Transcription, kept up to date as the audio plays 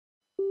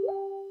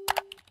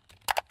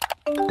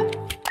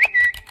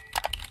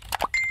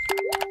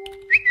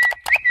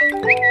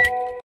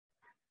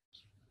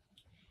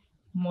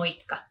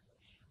Moikka!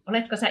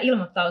 Oletko sä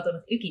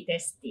ilmoittautunut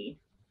ykitestiin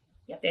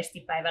ja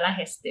testipäivä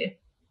lähestyy?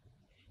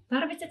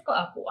 Tarvitsetko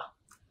apua?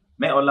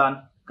 Me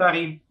ollaan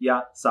Karim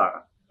ja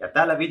Sara ja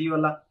tällä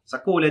videolla sä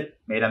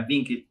kuulet meidän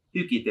vinkit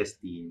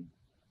ykitestiin.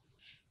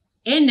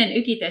 Ennen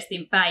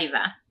ykitestin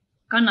päivää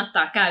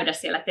kannattaa käydä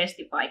siellä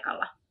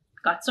testipaikalla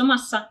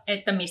katsomassa,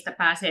 että mistä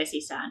pääsee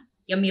sisään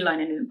ja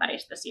millainen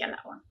ympäristö siellä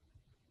on.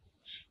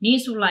 Niin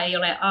sulla ei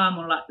ole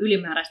aamulla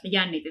ylimääräistä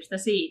jännitystä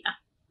siitä,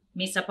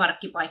 missä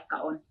parkkipaikka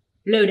on,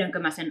 löydänkö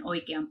mä sen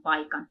oikean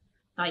paikan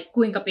tai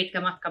kuinka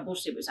pitkä matka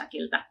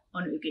bussipysäkiltä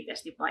on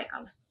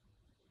ykitestipaikalle.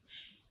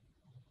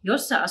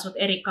 Jos sä asut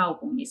eri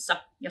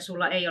kaupungissa ja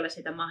sulla ei ole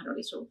sitä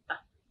mahdollisuutta,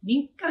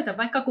 niin käytä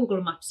vaikka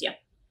Google Mapsia,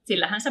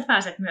 sillähän sä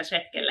pääset myös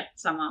retkelle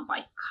samaan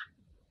paikkaan.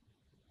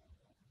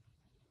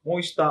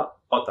 Muista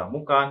ota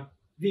mukaan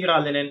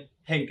virallinen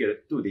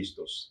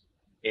henkilötodistus,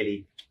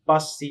 eli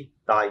passi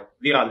tai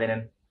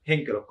virallinen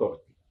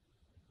henkilökortti.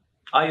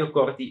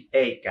 Ajokortti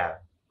ei käy.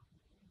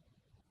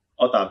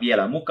 Ota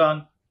vielä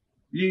mukaan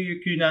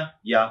lyijykynä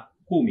ja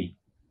kumi.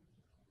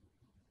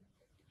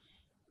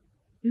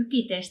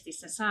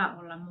 Ykitestissä saa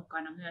olla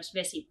mukana myös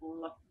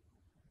vesipullo,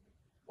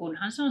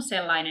 kunhan se on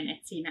sellainen,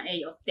 että siinä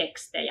ei ole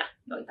tekstejä,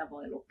 joita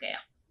voi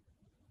lukea.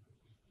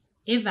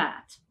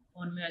 Eväät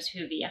on myös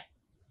hyviä,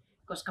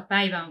 koska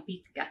päivä on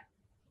pitkä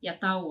ja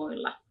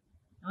tauoilla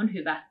on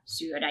hyvä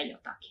syödä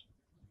jotakin.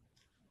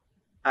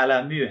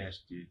 Älä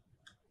myöhästy.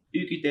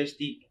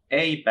 Ykitesti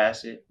ei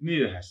pääse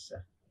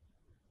myöhässä.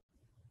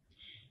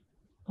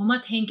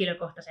 Omat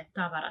henkilökohtaiset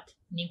tavarat,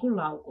 niin kuin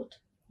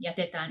laukut,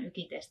 jätetään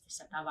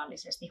ykitestissä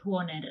tavallisesti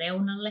huoneen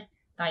reunalle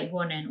tai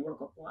huoneen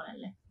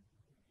ulkopuolelle.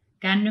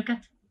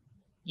 Kännykät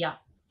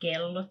ja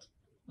kellot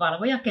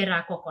valvoja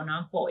kerää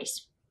kokonaan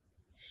pois.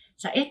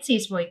 Sä et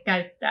siis voi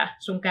käyttää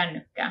sun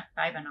kännykkää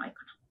päivän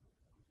aikana.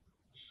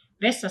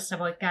 Vessassa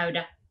voi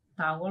käydä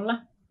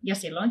tauolla ja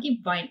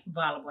silloinkin vain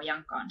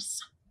valvojan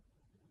kanssa.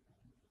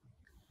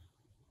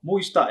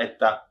 Muista,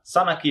 että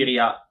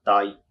sanakirjaa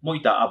tai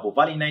muita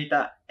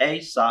apuvälineitä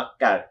ei saa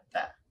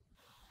käyttää.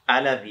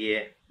 Älä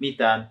vie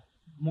mitään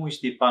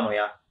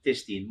muistipanoja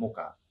testiin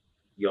mukaan.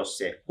 Jos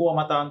se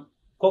huomataan,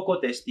 koko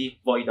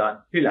testi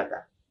voidaan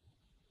hylätä.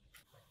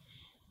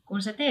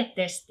 Kun sä teet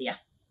testiä,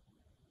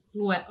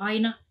 lue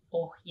aina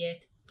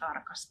ohjeet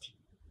tarkasti.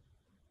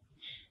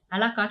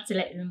 Älä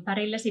katsele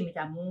ympärillesi,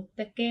 mitä muut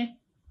tekee,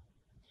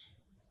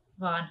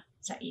 vaan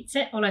sä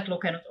itse olet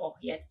lukenut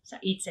ohjeet, sä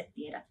itse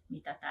tiedät,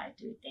 mitä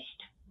täytyy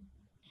tehdä.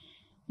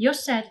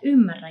 Jos sä et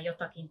ymmärrä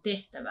jotakin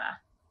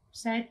tehtävää,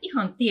 sä et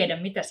ihan tiedä,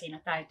 mitä siinä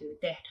täytyy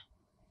tehdä.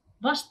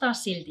 Vastaa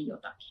silti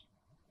jotakin.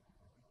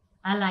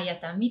 Älä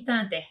jätä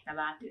mitään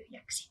tehtävää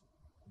tyhjäksi.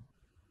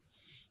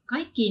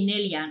 Kaikkiin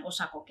 4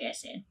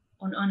 osakokeeseen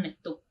on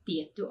annettu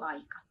tietty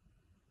aika.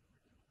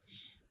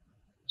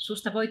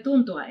 Susta voi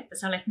tuntua, että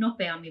sä olet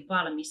nopeammin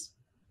valmis,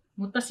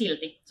 mutta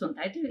silti sun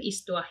täytyy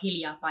istua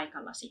hiljaa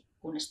paikallasi,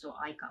 kunnes tuo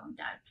aika on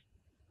täynnä.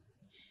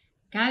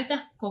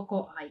 Käytä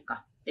koko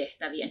aika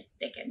tehtävien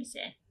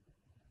tekemiseen.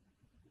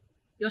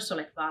 Jos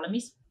olet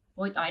valmis,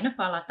 voit aina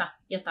palata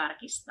ja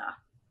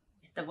tarkistaa,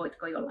 että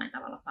voitko jollain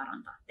tavalla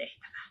parantaa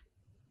tehtävää.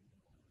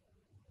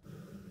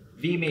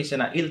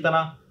 Viimeisenä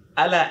iltana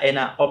älä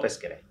enää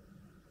opiskele.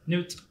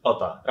 Nyt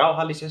ota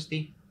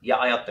rauhallisesti ja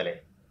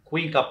ajattele,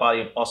 kuinka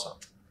paljon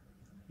osaat.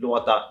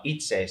 Luota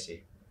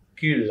itseesi.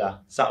 Kyllä,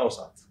 sä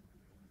osaat.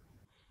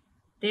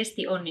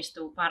 Testi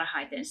onnistuu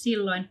parhaiten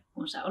silloin,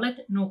 kun sä olet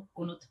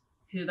nukkunut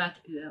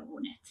hyvät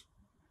yöunet.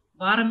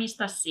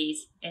 Varmista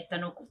siis, että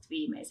nukut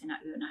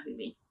viimeisenä yönä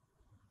hyvin.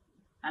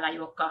 Älä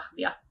juo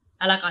kahvia,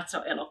 älä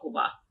katso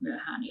elokuvaa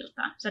myöhään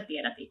iltaan, sä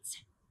tiedät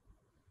itse.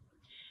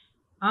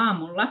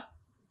 Aamulla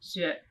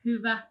syö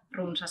hyvä,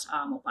 runsas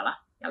aamupala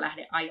ja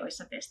lähde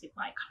ajoissa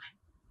testipaikalle.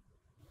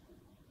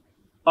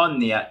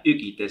 Onnea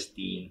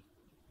ykitestiin.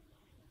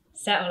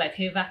 Sä olet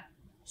hyvä,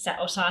 sä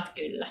osaat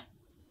kyllä.